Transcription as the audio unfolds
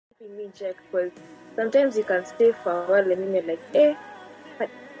helping me check, because sometimes you can stay for a while and then you're like, but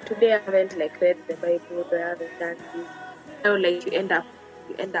today I haven't like read the Bible, or I haven't done this. Now like you end up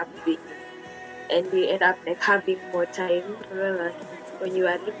doing it, and you end up like having more time rather than when you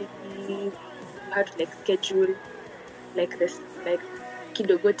are really busy. You have to like schedule like this like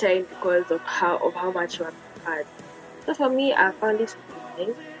kidogo time because of how much you have had. So for me, I found it to be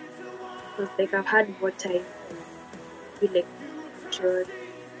nice because like I've had more time to be like sure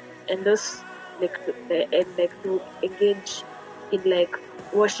and those like and like to engage in like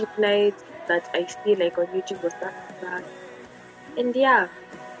worship nights that I see like on YouTube or stuff like that. And yeah,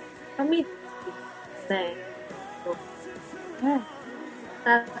 for me it's nice. So Yeah.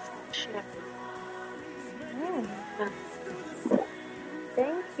 that's sure. Yeah. Yeah.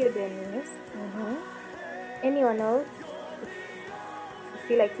 Thank you, Denise. Anyone else? You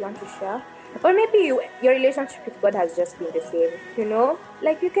feel like you want to share? Or maybe your relationship with God has just been the same, you know?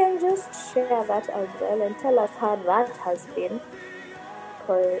 Like you can just share that as well and tell us how that has been.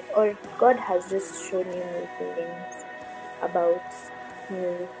 Or God has just shown you new things about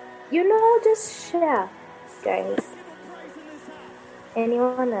you. You know, just share, guys.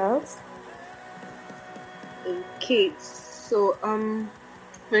 Anyone else? Okay, so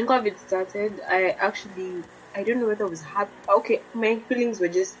when COVID started, I don't know whether I was happy. Okay, my feelings were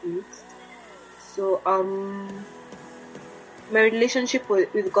just mixed. So my relationship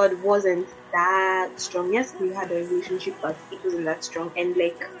with God wasn't that strong. Yes, we had a relationship, but it wasn't that strong. And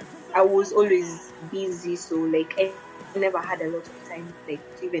like I was always busy, so like I never had a lot of time like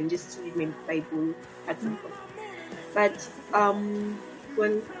to even just read my Bible at some point. But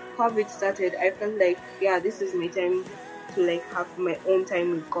when COVID started, I felt like this is my time to like have my own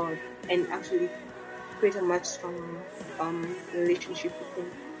time with God and actually create a much stronger relationship with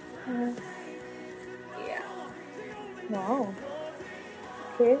Him. Yeah. Wow.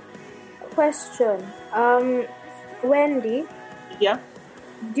 Okay. Question. Wendy, Yeah.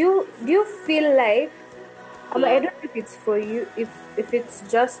 do you feel like I don't know if it's for you, if it's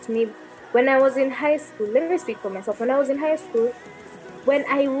just me. When I was in high school, let me speak for myself. When I was in high school, when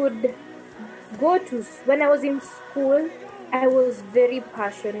I was in school, I was very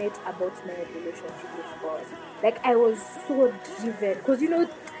passionate about my relationship with God. Like I was so driven because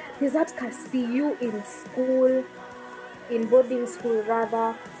there's that CU in school, in boarding school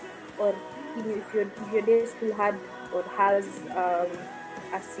rather, or if your day school had or has a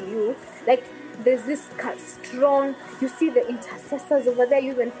CU, like there's this strong, you see the intercessors over there,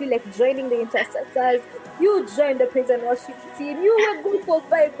 you even feel like joining the intercessors, you join the praise and worship team, you will go for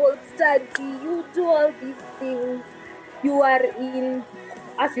Bible study, you do all these things, you are in,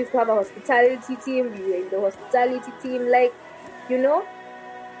 as you used to have a hospitality team, you were in the hospitality team, like you're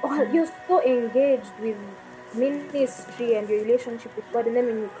so engaged with ministry and your relationship with God, and then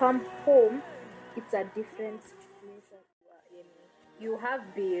when you come home, it's a different situation. You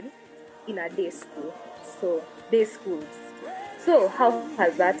have been in a day school, so day schools. So how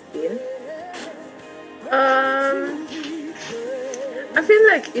has that been? I feel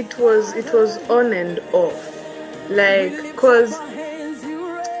like it was on and off, like, cause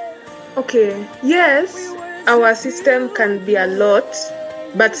okay, yes, our system can be a lot,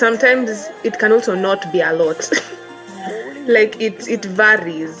 but sometimes it can also not be a lot. Like it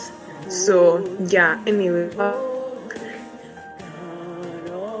varies. So yeah, anyway.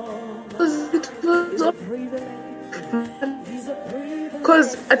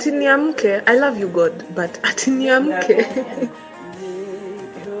 Because atiniamke, I love you God, but atiniamke.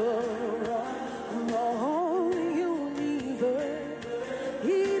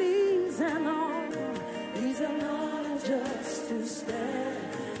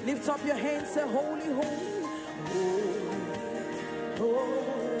 Lift up your hands, say holy, holy,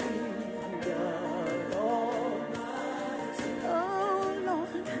 holy God Almighty. Oh Lord,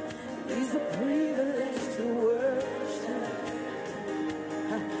 it's a privilege to worship.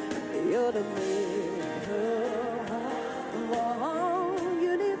 You're the maker of all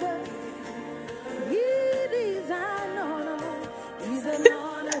universe. It is an honor. It's an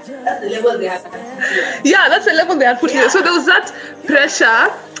honor just. Yeah, that's the level they had put in. So there was that pressure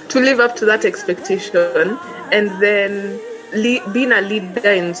to live up to that expectation, and then being a leader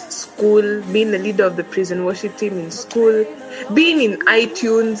in school, being a leader of the prison worship team in school, being in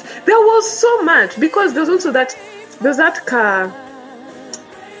iTunes. There was so much, because there's also that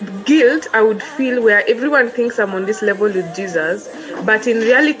guilt I would feel where everyone thinks I'm on this level with Jesus, but in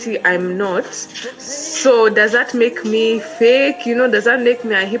reality I'm not. So does that make me fake? Does that make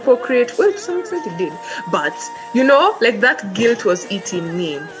me a hypocrite? Well, to some extent it did, but like that guilt was eating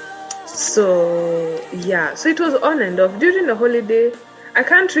me. So yeah, so it was on and off. During the holiday, I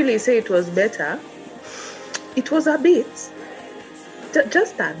can't really say it was better. It was a bit,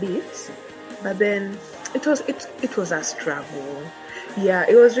 just a bit, but then it was a struggle. Yeah,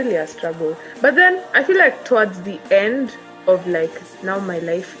 it was really a struggle. But then I feel like towards the end of like now my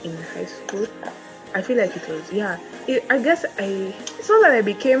life in high school, I feel like it was it's not that I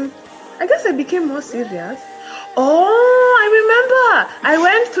became more serious. Oh, I remember. I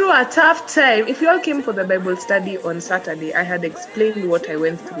went through a tough time. If you all came for the Bible study on Saturday, I had explained what I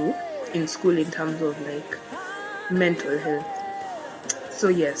went through in school in terms of like mental health. So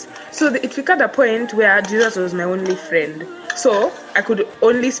yes. So it became a point where Jesus was my only friend. So I could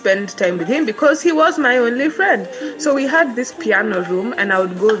only spend time with him because he was my only friend. So we had this piano room and I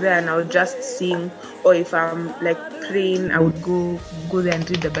would go there and I would just sing, or if I'm like praying, I would go there and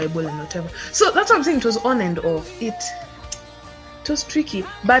read the Bible and whatever. So that's what I'm saying, it was on and off. It was tricky.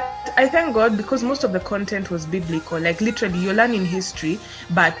 But I thank God because most of the content was biblical. Like literally you're learning history,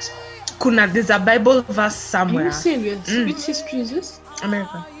 but there's a Bible verse somewhere. Are you serious? Which history is this?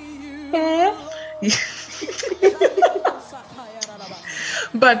 America.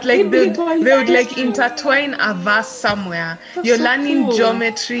 But like they would like intertwine a verse somewhere. You're so learning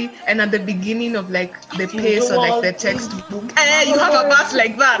geometry, and at the beginning of like the pace or like the textbook, you have a verse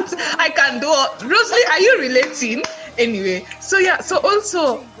like that. I can do. Rosalie, are you relating? Anyway, so yeah, so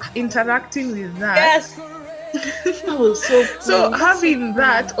also interacting with that. Yes. That was so cool. So having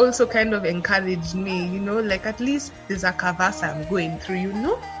that also kind of encouraged me, you know, like at least there's a verse I'm going through, you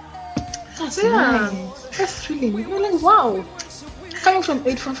know. That's nice. That's really, you know, like wow. Coming from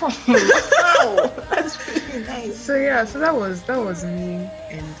 844. Wow, that's really nice. So yeah, so that was me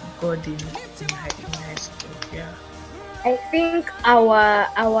and God in high school. Yeah. I think our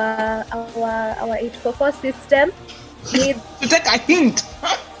 844 system needs to take a hint.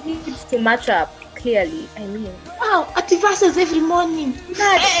 Needs to match up clearly. I mean, wow, activations every morning.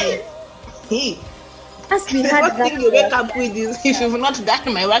 Hey. As we had what thing you wake up with is if you've not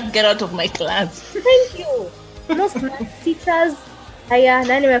done my work, get out of my class. Thank you. Most math teachers,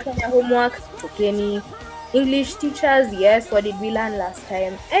 nani wamefanya homework, tokeni. English teachers, yes, what did we learn last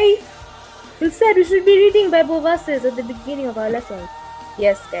time? Hey, instead we should be reading Bible verses at the beginning of our lessons.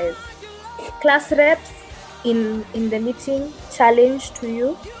 Yes, guys. Class reps in the meeting, challenge to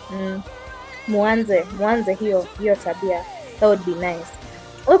you. Mwanze hiyo tabia. That would be nice.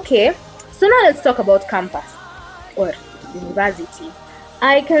 Okay, so now let's talk about campus or university.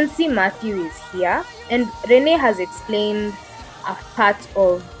 I can see Matthew is here, and Renee has explained a part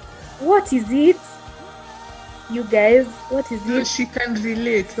of what is it. You guys, what is it? No, she can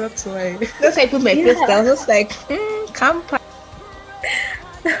relate. That's why. That's why I put my face down. Just like campus.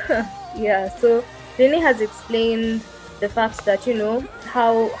 Yeah. So Renee has explained the fact that, you know,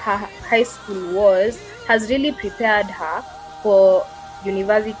 how her high school has really prepared her for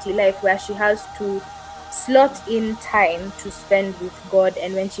university life, where she has to slot in time to spend with God,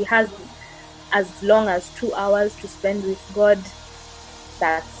 and when she has as long as 2 hours to spend with God,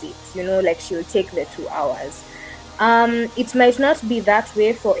 that's it. You know, like she'll take the 2 hours. It might not be that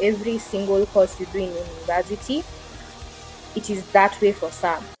way for every single course you do in university. It is that way for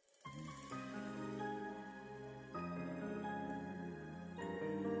some.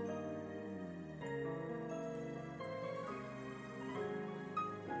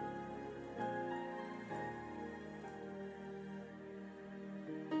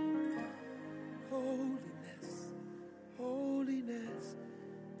 Holiness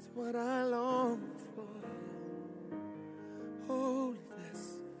is what I long for.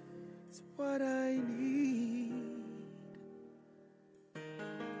 Holiness is what I need.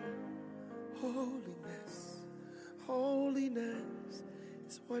 Holiness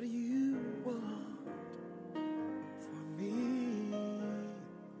is what you want for me.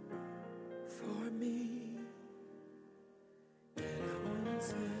 And I wanna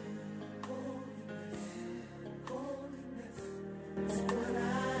say, holiness is what I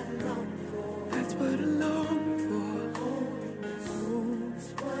long for. That's what I long for. Holiness is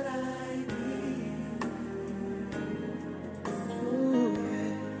what I need. Oh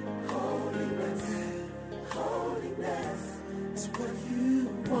yeah. Holiness is what you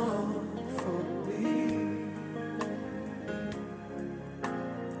want for me.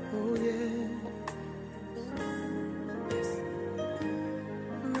 Oh yeah. Yes.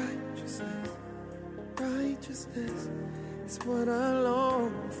 Righteousness is what I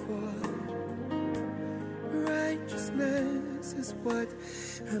long for. Righteousness is what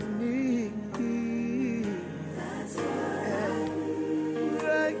I need. That's what I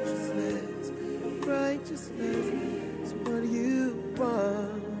need. Righteousness is what you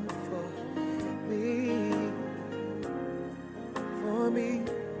want for me. For me.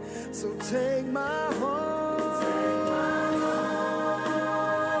 So take my heart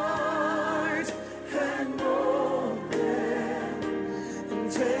and mold it,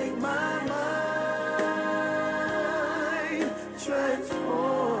 and take my mind,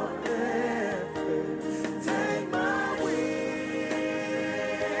 transform it. Take my will,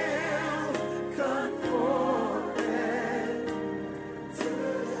 conform it to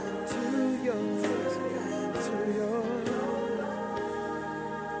yours, to yours.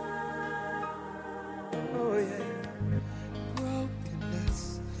 Oh yeah.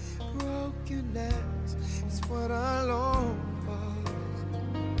 Brokenness is what I long for.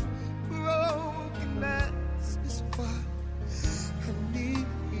 Brokenness is what I need.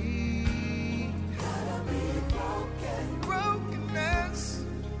 Gotta be broken. Brokenness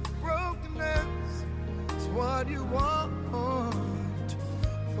is what you want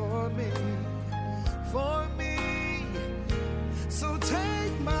for me, for me. So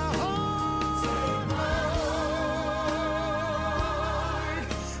take my heart.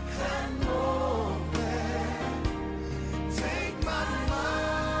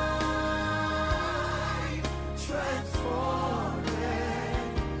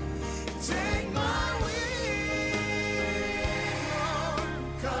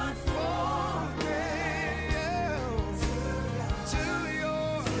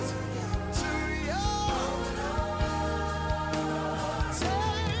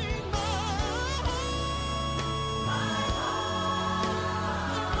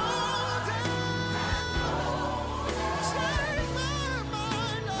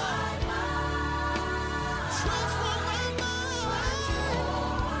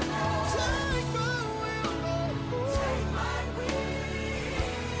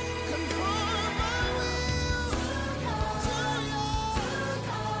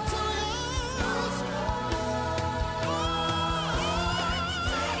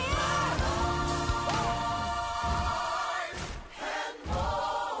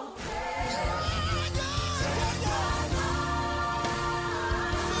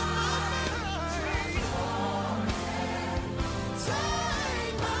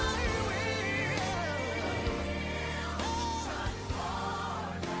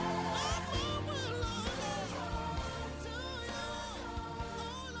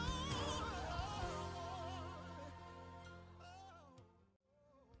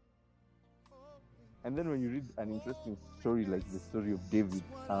 And then when you read an interesting story like the story of David,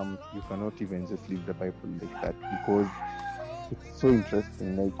 you cannot even just leave the Bible like that because it's so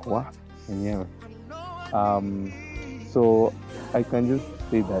interesting. Like what? And yeah. So I can just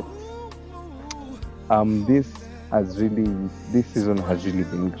say that this season has really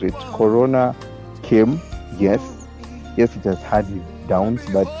been great. Corona came, yes, it has had its downs,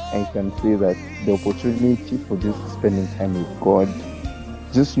 but I can say that the opportunity for just spending time with God,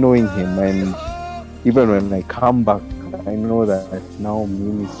 just knowing Him, and even when I come back, I know that now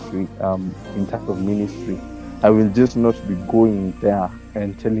ministry, in terms of ministry, I will just not be going there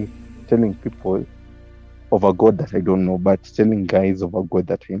and telling people of a God that I don't know, but telling guys of a God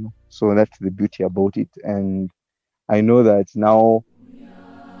that I know. So that's the beauty about it. And I know that now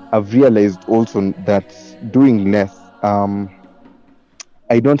I've realized also that doing less,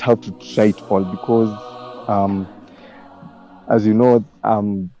 I don't have to try it all because, as you know,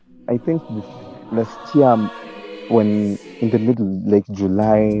 I think this last year, when in the middle, like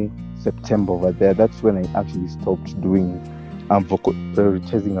July, September over there, that's when I actually stopped doing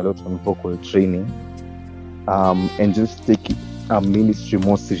prioritizing a lot on vocal training, and just taking ministry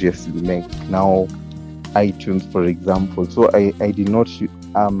more seriously. Like now, iTunes, for example. So I did not.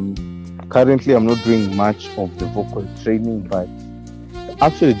 Currently, I'm not doing much of the vocal training, but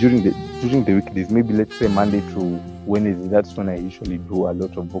actually during the weekdays, maybe let's say Monday to Wednesday, that's when I usually do a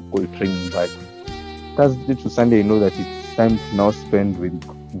lot of vocal training. But Thursday to Sunday, I know that it's time to now spend with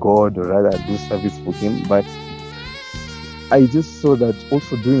God, or rather do service for Him. But I just saw that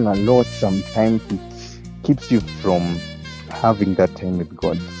also doing a lot sometimes it keeps you from having that time with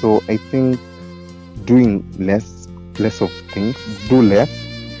God. So I think doing less of things, do less.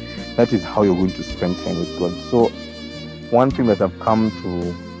 That is how you're going to spend time with God. So one thing that I've come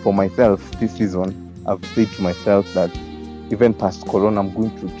to for myself this season, I've said to myself that even past Corona, I'm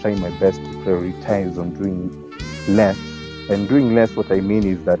going to try my best to prioritize on doing less. And doing less, what I mean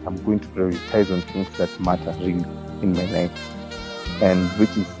is that I'm going to prioritize on things that matter really in my life. And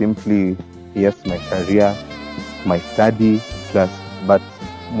which is simply, yes, my career, my study, plus, but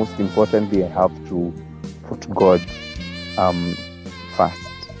most importantly, I have to put God first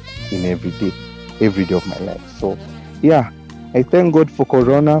in every day of my life. So yeah, I thank God for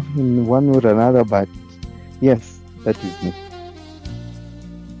Corona in one way or another, but yes, that is me.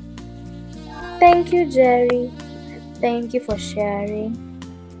 Thank you, Jerry. Thank you for sharing.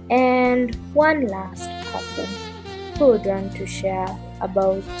 And one last person who would want to share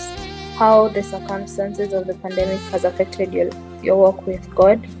about how the circumstances of the pandemic has affected your work with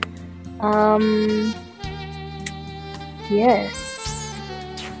God. Yes.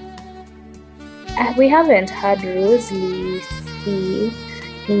 We haven't had Rosalie speak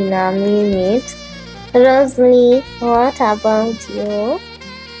in a minute. Rosalie, what about you?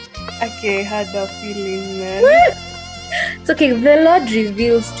 Okay, I had a feeling, man. It's okay. The Lord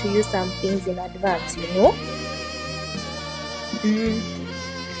reveals to you some things in advance, you know?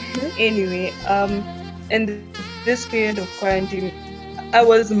 Anyway, in this period of quarantine, I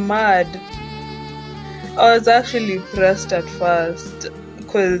was mad. I was actually pressed at first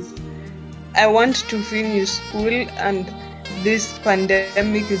because I want to finish school and this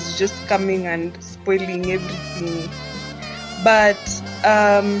pandemic is just coming and spoiling everything. But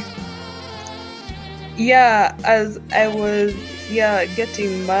as I was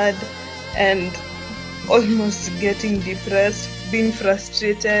getting mad and almost getting depressed, being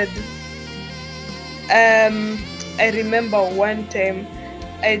frustrated, I remember one time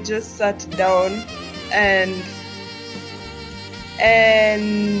I just sat down and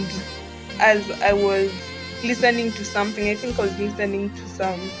as I was listening to something, I think I was listening to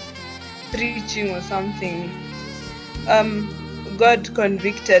some preaching or something, God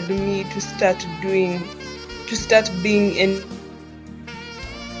convicted me to start being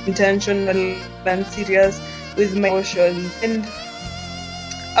intentional and serious with my emotions. And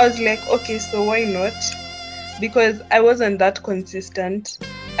I was like, okay, so why not? Because I wasn't that consistent.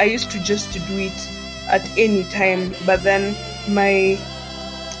 I used to just do it at any time, but then my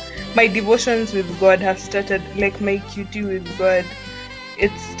devotions with God have started, like my QT with God,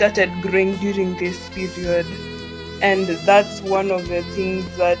 it started growing during this period. And that's one of the things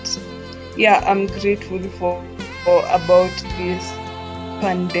that I'm grateful for about this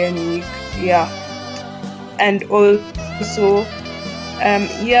pandemic. And also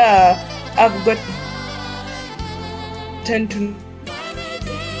I've gotten to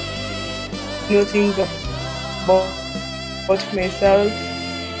know things about myself.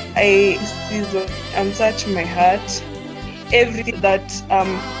 I search my heart. Everything that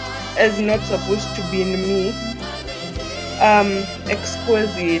is not supposed to be in me,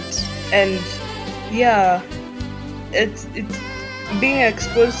 expose it. And it's being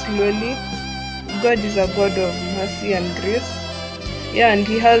exposed slowly. God is a God of mercy and grace. And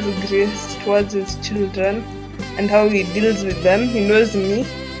He has grace towards His children and how He deals with them. He knows me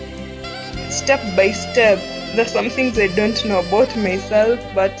step by step. There's some things I don't know about myself,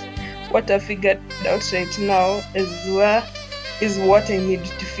 but what I figured out right now is what I need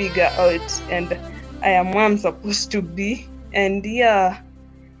to figure out, and I am where I'm supposed to be. And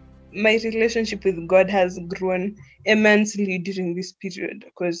my relationship with God has grown immensely during this period,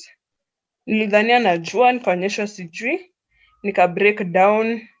 because nilidhania najua, nikaonyeshwa sijui, nika break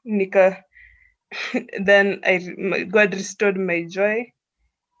down, then God restored my joy.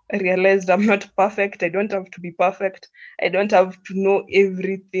 I realized I'm not perfect. I don't have to be perfect. I don't have to know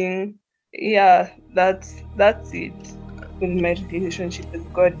everything. That's it with my relationship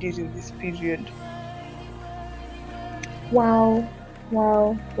with God during this period. Wow.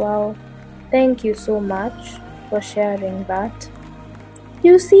 Thank you so much for sharing that.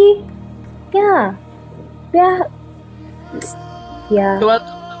 You see, You're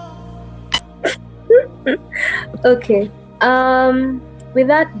welcome. Okay. With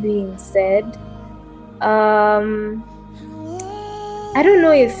that being said, I don't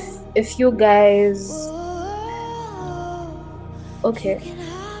know if you guys. Okay.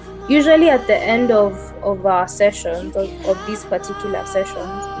 Usually at the end of our sessions, of these particular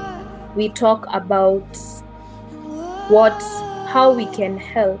sessions, we talk about how we can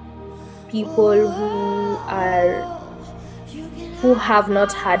help people who have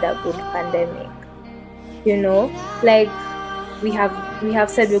not had a good pandemic. You know, like we have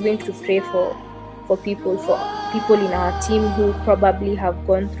said we're going to pray for people in our team who probably have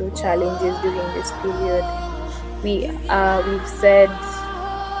gone through challenges during this period. We've said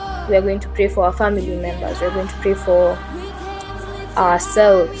we are going to pray for our family members. We're going to pray for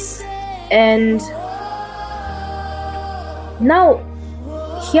ourselves. And now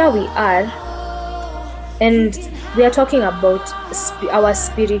here we are, and we are talking about our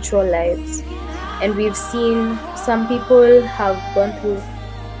spiritual lives. And we've seen some people have gone through,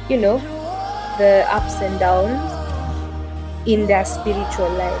 the ups and downs in their spiritual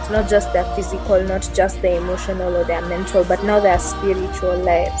lives, not just their physical, not just their emotional or their mental, but now their spiritual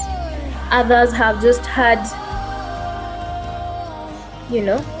lives. Others have just had,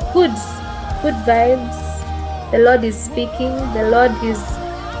 good vibes. The Lord is speaking. The Lord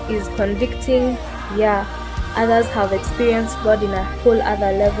is convicting. Yeah, others have experienced God in a whole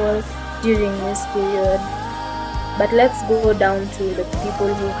other level during this period. But let's go down to the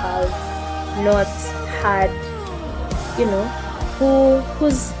people who have not had,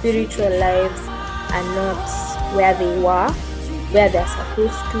 whose spiritual lives are not where they were, where they're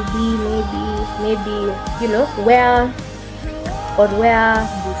supposed to be, maybe, where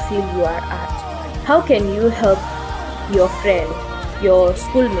you feel you are at. How can you help your friend, your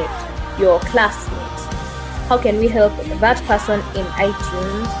schoolmate, your classmate? How can we help that person in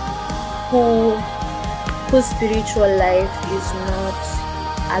iTunes whose spiritual life is not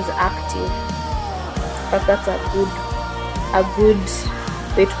as active? But that's a good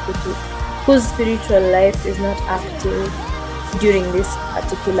way to put it. Whose spiritual life is not active during this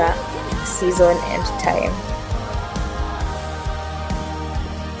particular season and time.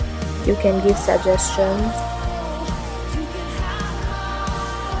 You can give suggestions.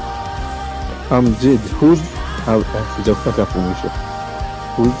 Jade, sijakupata hapo mwisho.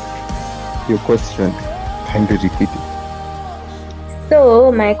 Your question? Kindly repeat it.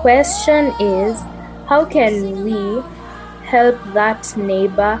 So my question is, how can we help that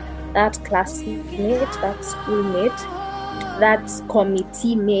neighbor, that classmate, that schoolmate, that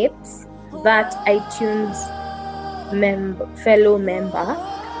committee mate, that iTunes fellow member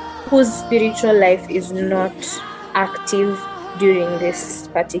whose spiritual life is not active during this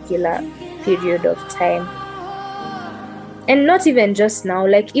particular period of time? And not even just now,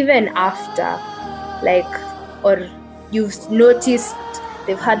 like even after, or you've noticed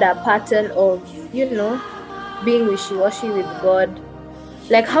they've had a pattern of, being wishy-washy with God.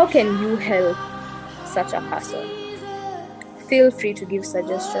 Like, how can you help such a person? Feel free to give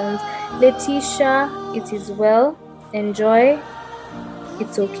suggestions. Letitia, it is well. Enjoy.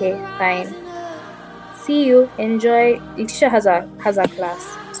 It's okay. Fine. See you. Enjoy. Letitia has a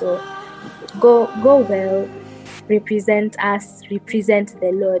class, so go well. Represent us. Represent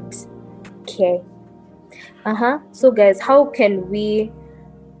the Lord. Okay. So guys, how can we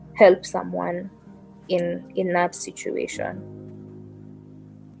help someone in that situation?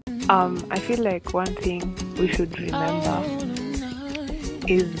 I feel like one thing we should remember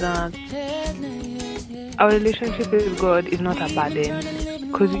is that our relationship with God is not a burden.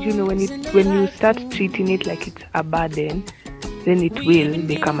 Because when you start treating it like it's a burden, then it will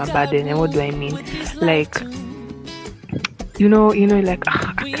become a burden. And what do I mean? Like, like,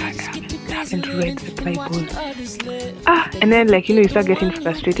 I haven't read the Bible. And then you start getting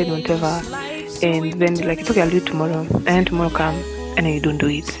frustrated whenever, and then you're like, it's okay, I'll do it tomorrow. And then tomorrow comes, and then you don't do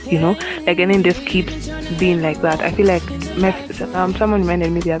it, and then it just keeps being like that. I feel like someone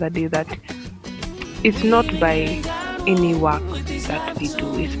reminded me the other day that it's not by any work that we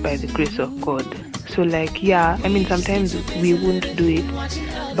do, it's by the grace of God. So sometimes we won't do it,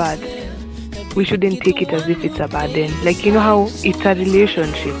 but we shouldn't take it as if it's a burden. How it's a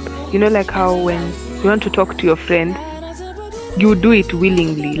relationship, how when you want to talk to your friend, you do it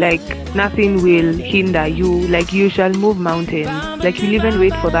willingly, nothing will hinder you, you shall move mountains, you'll even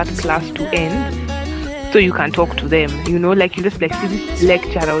wait for that class to end so you can talk to them, you just see this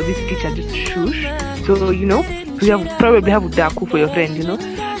lecturer or this teacher just shush, so you probably have udaku for your friend,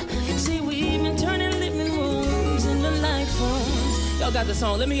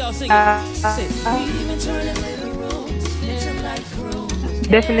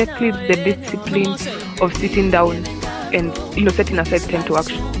 definitely the discipline of sitting down and setting aside time to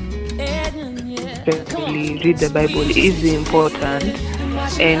actually read the Bible is important,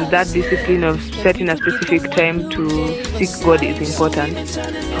 and that discipline of setting a specific time to seek God is important.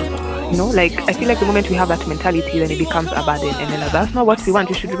 I feel like the moment we have that mentality, then it becomes a burden, and then that's not what we want.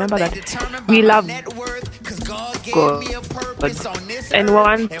 We should remember that we love God, and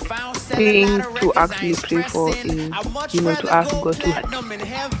one thing to actually pray for is, to ask God to.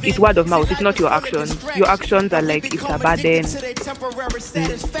 It's word of mouth. It's not your actions. Your actions are like it's a burden.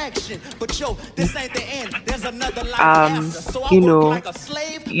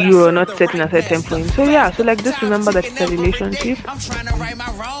 You're not setting aside time for Him. So just remember that it's a relationship.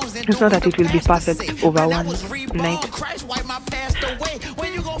 It's not that it will be perfect over one night.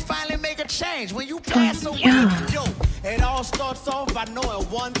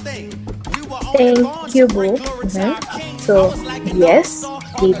 Thank you, Boo. So yes,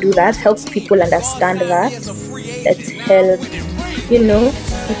 we do that. Help people understand that. Let's help,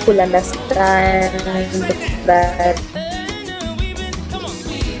 people understand that.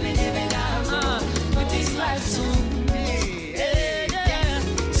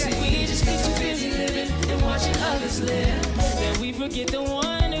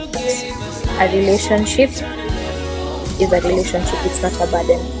 a relationship is a relationship. It's not a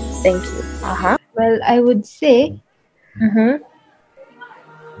burden. Thank you. Well, I would say Mm-hmm.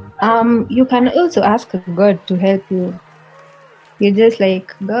 you can also ask God to help you. You're just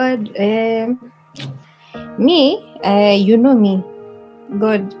like, God, you know me.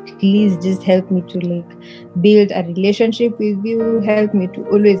 God, please just help me to like build a relationship with you. Help me to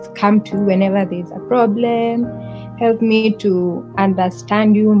always come to you whenever there's a problem. Help me to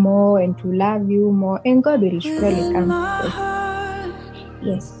understand you more and to love you more. And God will surely come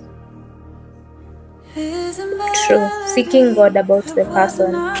through. Yes. True. Seeking God about the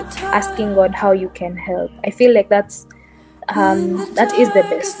person, asking God how you can help. I feel like that is the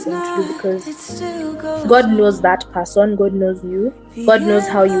best thing to do, because God knows that person, God knows you, God knows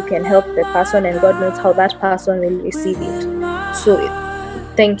how you can help the person, and God knows how that person will receive it. So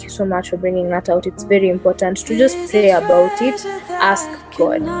thank you so much for bringing that out. It's very important to just pray about it. Ask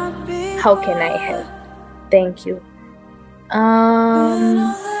God, how can I help? Thank you.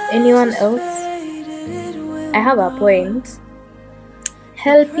 Anyone else? I have a point.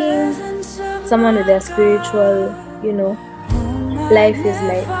 Helping someone with their spiritual, life is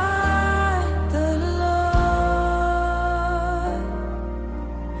like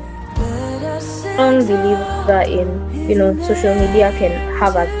strong believer in, social media can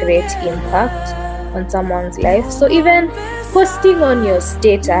have a great impact on someone's life. So even posting on your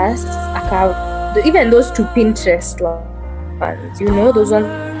status account, even those two Pinterest ones, those ones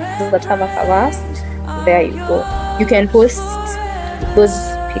that have a verse, there you go. You can post those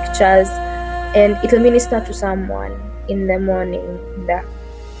pictures and it'll minister to someone in the morning, in the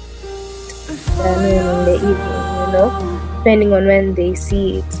afternoon, in the evening, depending on when they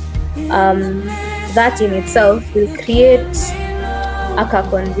see it. That in itself will create a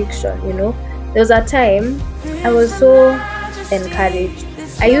conviction, There was a time I was so encouraged.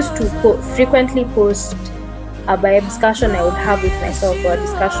 I used to frequently post a Bible discussion I would have with myself, or a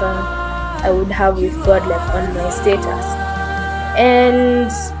discussion I would have with God, like on my status.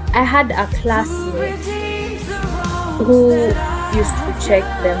 And I had a classmate who used to check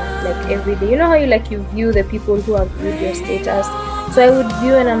them like every day. You know how you view the people who have viewed your status? So I would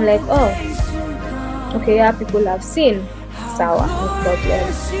view and I'm like, oh, okay, yeah, people have seen. Sawa, no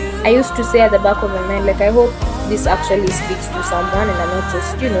problem. I used to say at the back of my mind, like, I hope this actually speaks to someone and I'm not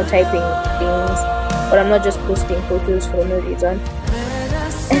just, typing things, or I'm not just posting photos for no reason.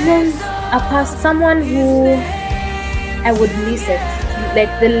 And then someone who I would listen,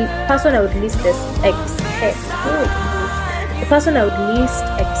 like the person I would least expect, the person I would least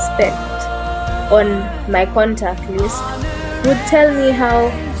expect on my contact list would tell me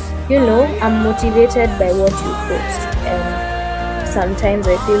how, I'm motivated by what you post, and sometimes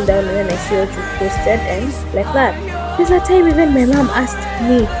I feel down when I see what you posted, and like that. There's a time even my mom asked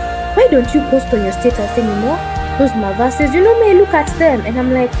me, why don't you post on your status anymore? Those my verses, may I look at them? And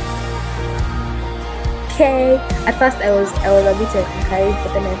I'm like, okay. At first I was a bit encouraged,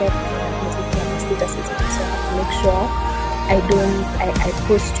 but then I thought, my status is so I have to make sure I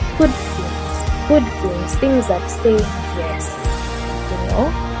post good things that say yes.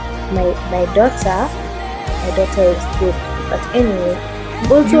 My daughter is good, but anyway,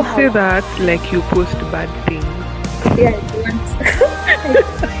 also You say that like you post bad things. yeah,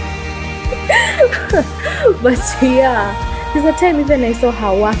 but yeah, there's a time even I saw her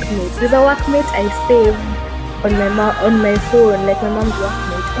workmate. There's a workmate I saved on my phone, like my mom's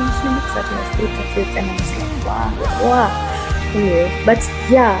workmate, and she looks at my status and I was like, wow. Anyway, but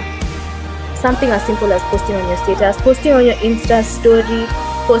yeah, something as simple as posting on your status, posting on your Insta story,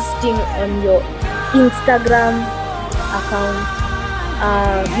 posting on your Instagram account,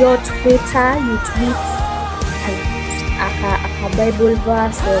 your Twitter, you tweet a Bible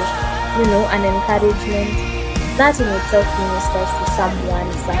verse, or an encouragement. That in itself ministers to someone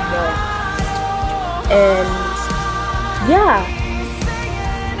somewhere. And yeah,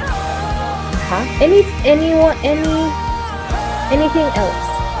 anything else?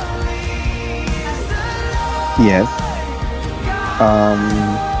 Yes.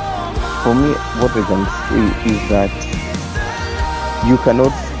 For me, what I can say is that you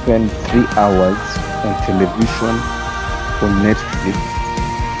cannot spend 3 hours on television, on Netflix,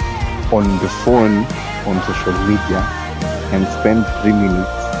 on the phone, on social media, and spend 3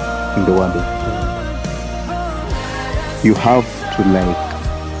 minutes in the Word of God. You have to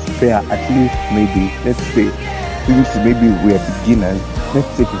spare at least maybe, let's say, since maybe we are beginners, let's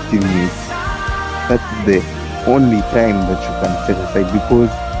say 15 minutes. That's the only time that you can set aside,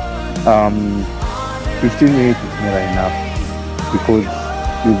 because 15 minutes is never enough, because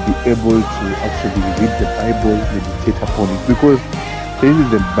you'll be able to actually read the Bible, meditate upon it, because reading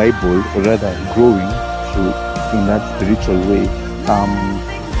the Bible, or rather growing through in that spiritual way,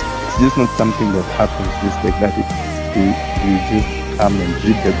 it's just not something that happens just like that. We just come and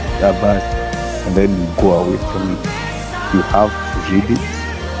read the verse and then we go away from it. You have to read it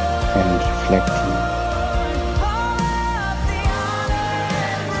and reflect on it.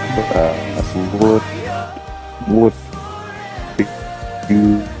 That's what you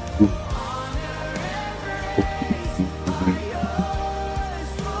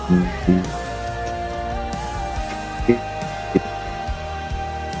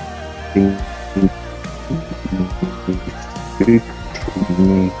speak to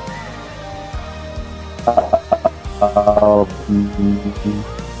me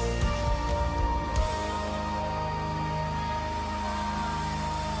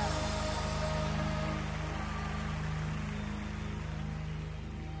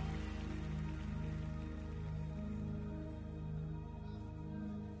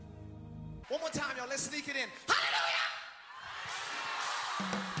One more time, y'all. Let's sneak it in. Hallelujah!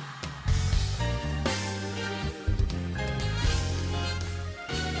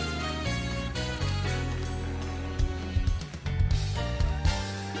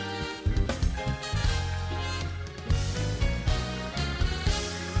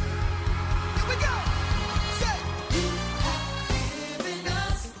 Here we go. Say, you have given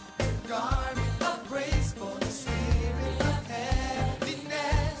us a garment of praise for the spirit of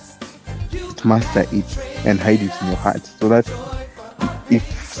heaviness. master it and hide it in your heart, so that if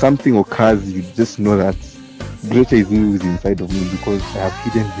something occurs, you just know that greater is who is inside of me, because I have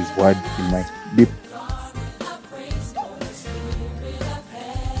hidden his word in my deep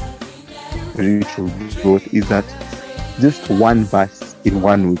spiritual growth. Is that just one verse in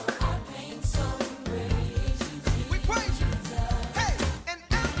 1 week? We praise you. Hey, and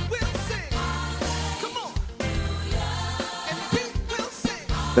I will sing. Come on. And we will sing.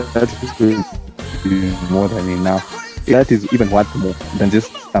 That is more than enough. That is even worth more than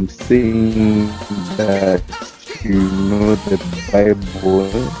just saying that you know the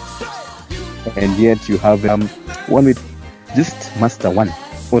Bible and yet you have 1 week. Just master one,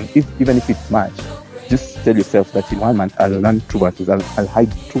 or even if it's much, just tell yourself that in 1 month I'll learn 2 verses. I'll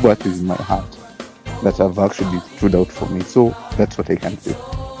hide 2 verses in my heart that have actually stood out for me. So that's what I can say.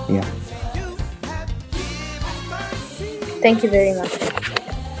 Yeah. Thank you very much.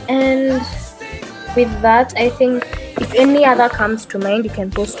 And with that, I think if any other comes to mind, you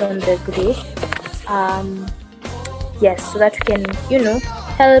can post on the group. Yes, so that we can,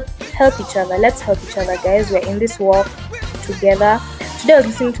 help each other. Let's help each other, guys. We're in this walk together. Today I was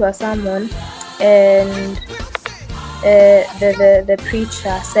listening to a sermon, and the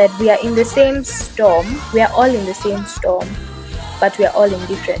preacher said we are in the same storm. We are all in the same storm, but we are all in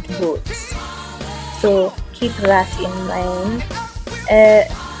different boats. So keep that in mind.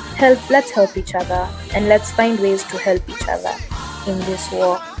 Let's help each other, and let's find ways to help each other in this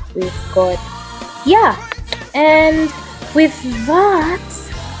walk with God. Yeah, and with that,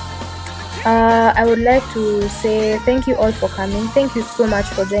 I would like to say thank you all for coming. Thank you so much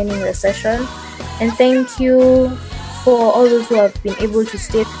for joining the session, and thank you for all those who have been able to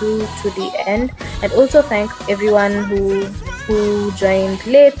stay through to the end, and also thank everyone who joined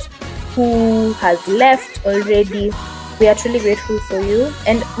late, who has left already. We are truly grateful for you,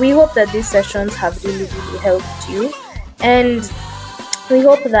 and we hope that these sessions have really, really helped you, and we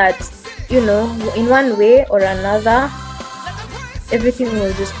hope that, in one way or another, everything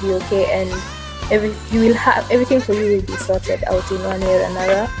will just be okay, and everything for you will be sorted out in one way or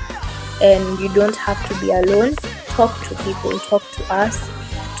another, and you don't have to be alone. Talk to people, talk to us,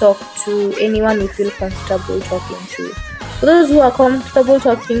 talk to anyone you feel comfortable talking to. For those who are comfortable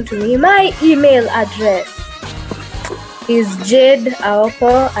talking to me, my email address is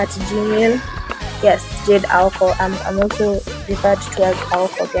jadeaoko@gmail. Yes, Jade Aoko. I'm also referred to as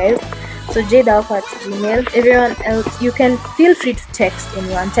Aoko, guys. So jadeaoko@gmail. Everyone else, you can feel free to text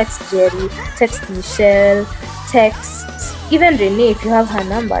anyone. Text Jerry, text Michelle, text even Renee if you have her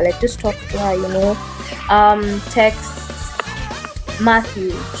number. Like, just talk to her, text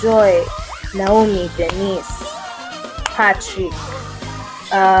Matthew, Joy, Naomi, Denise, Patrick,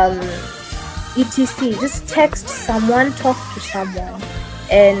 etc. Just text someone, talk to someone,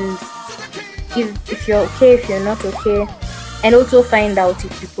 and if you're okay, if you're not okay, and also find out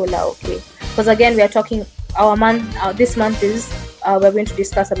if people are okay. Because again, we are talking this month is we're going to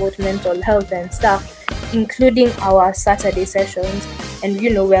discuss about mental health and stuff, including our Saturday sessions, and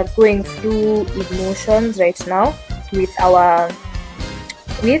we are going through emotions right now with our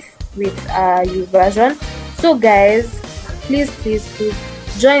YouVersion. So guys, please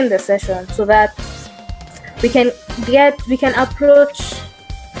join the session so that we can approach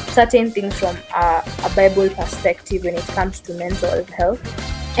certain things from a Bible perspective when it comes to mental health,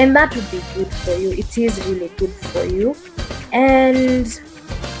 and that would be good for you. It is really good for you, and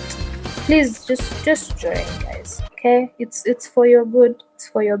please just join, guys. Okay, it's for your good, it's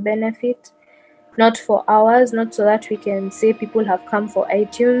for your benefit, not for ours, not so that we can say people have come for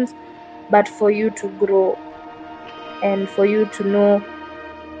iTunes, but for you to grow and for you to know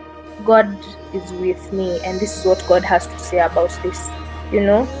God is with me, and this is what God has to say about this.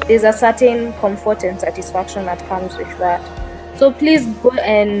 There's a certain comfort and satisfaction that comes with that. So please go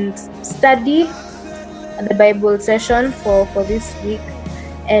and study the Bible session for this week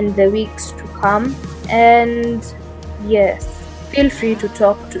and the weeks to come. And yes, feel free to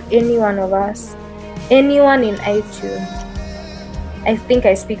talk to any one of us, anyone in iTunes. I think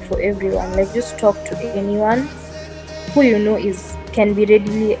I speak for everyone. Like, just talk to anyone who can be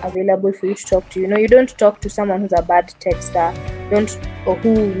readily available for you to talk to. You don't talk to someone who's a bad texter, or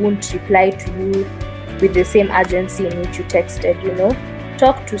who won't reply to you with the same urgency in which you texted.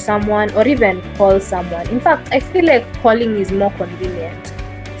 Talk to someone, or even call someone. In fact, I feel like calling is more convenient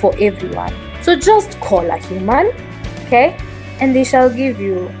for everyone. So just call a human, okay, and they shall give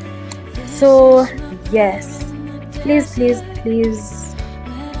you. So yes, please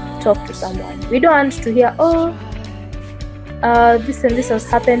talk to someone. We don't want to hear, this and this has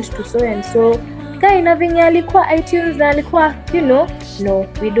happened to so and so, guy na venye alikuwa iTunes na alikuwa, no,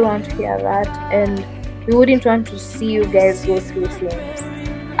 we don't want to hear that, and we wouldn't want to see you guys go through things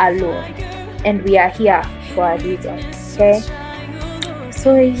alone, and we are here for a reason. Okay,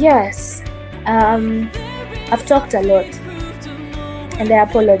 so yes, I've talked a lot and I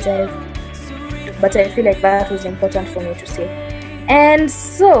apologize, but I feel like that was important for me to say. And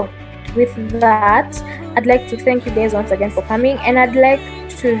so with that, I'd like to thank you guys once again for coming, and I'd like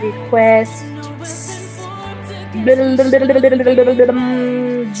to request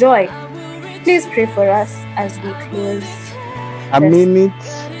Joy, please pray for us as we close. A minute.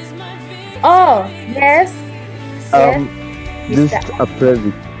 Oh, yes. Just a prayer.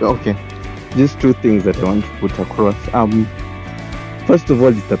 Okay. Just two things that I want to put across. First of all,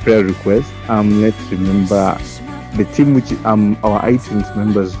 it's a prayer request. Let's remember the team, which our iTunes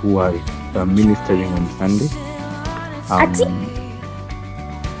members who are ministering on Sunday.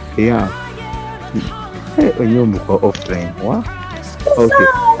 Yeah. When you're offline, what? Okay.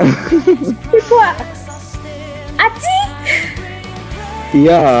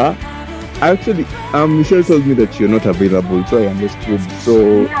 Yeah. Actually, Michelle told me that you're not available, so I understood.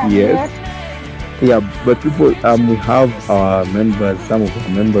 So yes. Yeah, but people, we have our members, some of our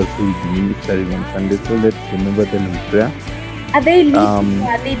members who will be ministering on Sunday, so let's remember them in prayer. Are they leading,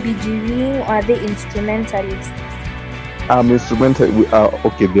 are they BGing, or are they instrumentalists? Instrumental.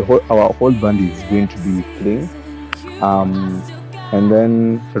 Okay, our whole band is going to be playing. And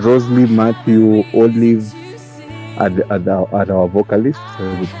then Rosalie, Matthew, Olive are our vocalists,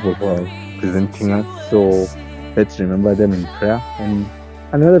 who are presenting us. So let's remember them in prayer. And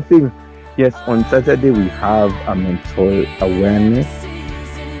another thing. Yes, on Saturday we have a mental awareness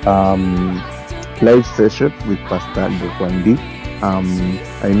live session with Pastor Ndokwandi.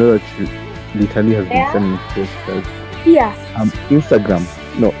 I know that Literally has been sending posters. Yeah. Instagram.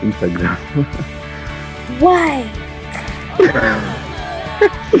 No, Instagram. Why?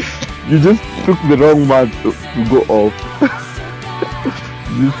 You just took the wrong month to go off.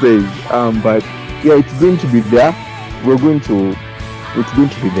 You say, but yeah, it's going to be there. It's going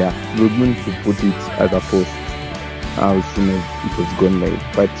to be there. We're going to put it as a post as soon as it was gone live.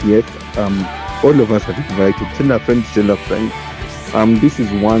 But yes, all of us are invited. Tell a friend. This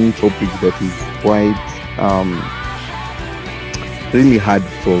is one topic that is quite really hard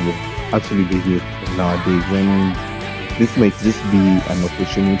for actually the youth nowadays, when this might just be an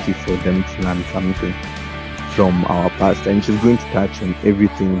opportunity for them to learn something from our past. And she's going to touch on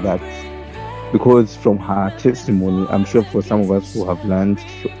everything that, because from her testimony, I'm sure for some of us who have learned,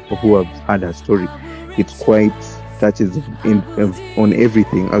 who have had her story, it's quite touches on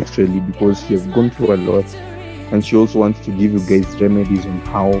everything actually, because she has gone through a lot, and she also wants to give you guys remedies on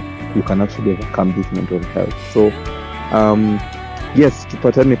how you can actually overcome this mental health. So yes,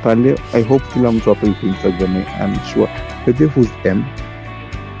 tupatane pale. I hope kila mtu hapo yuko Instagram. I'm sure. But who's M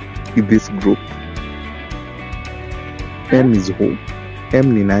in this group? M is who?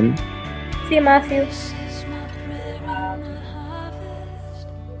 M ni nani? See Matthew.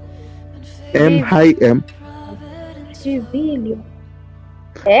 M, hi M. Givilio.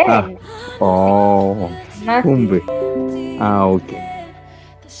 Oh. Matthew. Kumbe. Okay.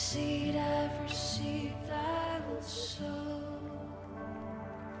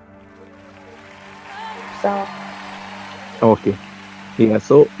 So Okay. Yeah,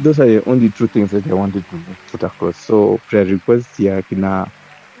 so those are the only two things that I wanted to put across. So prayer requests, yeah, kina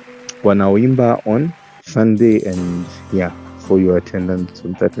wanaoimba on Sunday, and yeah, for your attendance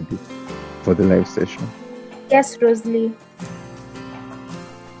on Saturday for the live session. yes, Rosalie.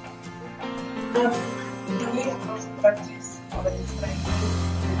 Do we also practice our different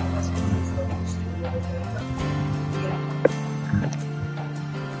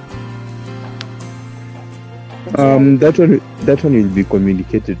That one will be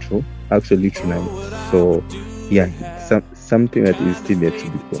communicated to actually tonight. So yeah, something that is still yet to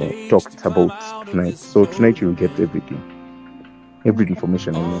be talked about tonight. So tonight you'll get every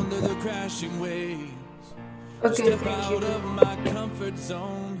information on it. Yeah. Okay, thank you.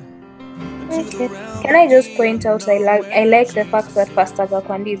 Okay. Can I just point out I like the fact that Pastor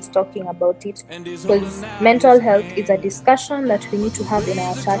Gakwandi is talking about it, because mental health is a discussion that we need to have in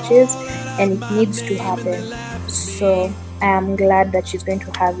our churches and it needs to happen. So I am glad that she's going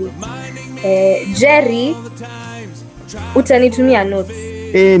to have it. Jerry, utanitumia notes.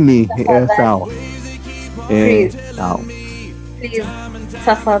 Sawa. Please. Sawa. Please,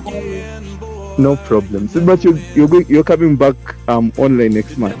 tafadhali. No problem. So, but you're coming back online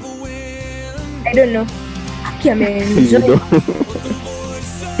next month. I don't know. You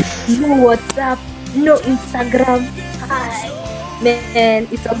No WhatsApp, no Instagram. Hi. Man,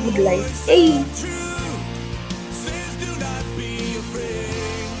 it's a good life. Hey.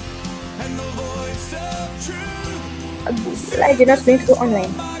 A good life. You're not going to go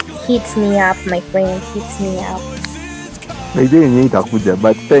online. Hit me up, my friend. Hit me up. Maybe itakuja,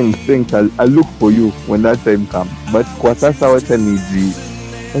 but thanks. I'll look for you when that time comes. But kwa sasa wacha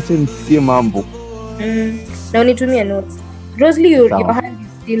nisikie mambo. Na unitumie notes. Rosalie, your hand is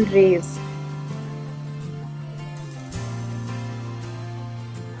still raised.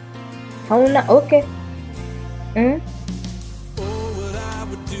 Hauna? Okay.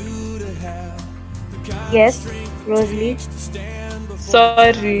 Yes, Rosalie.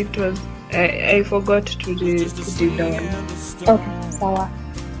 Sorry, it was I forgot to put it down. Okay, sawa.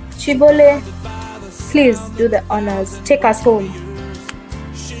 Chibole, please do the honors. Take us home.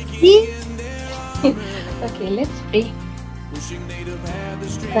 Okay, let's pray.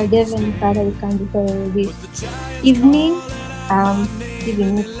 Our dear Heavenly Father, we come before you this evening,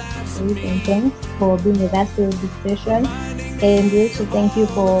 giving you praise and thanks for being with us through this session. And we also thank you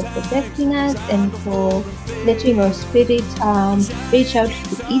for protecting us and for letting your spirit reach out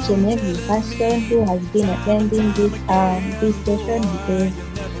to each and every person who has been attending this session, because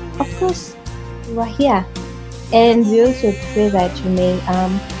of course you are here. And we also pray that you may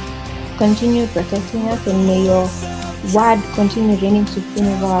continue protecting us, and may your word continue reigning supreme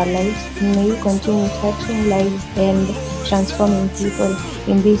over our lives. May you continue touching lives and transforming people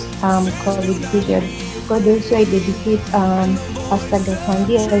in this COVID period. God, also I dedicate Pastor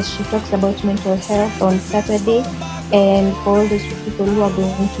Gakwandi as she talks about mental health on Saturday, and for all those people who are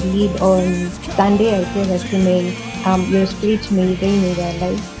going to lead on Sunday. I pray that you may your spirit may reign in their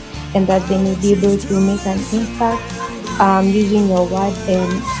lives, and that they may be able to make an impact using your word,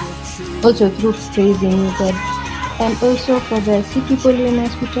 and also through praising you, God. And also for the sick people in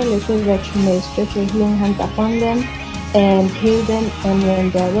hospital, I pray that you may stretch your healing hands upon them and heal them, and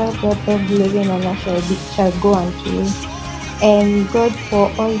when they are well, God, every living on earth shall go unto you. And God, for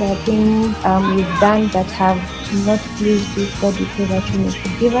all the things we've done that have not pleased you, God, we pray that you may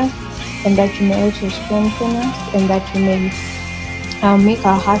forgive us, and that you may also strengthen us, and that you may make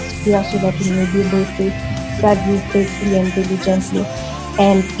our hearts pure, so that we may be able to serve you faithfully and diligently.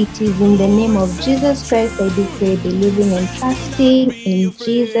 And it is in the name of Jesus Christ I do pray, believing and trusting in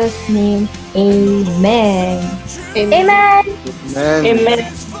Jesus' name. Amen. Amen. Amen.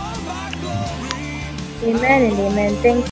 Amen and amen. Thank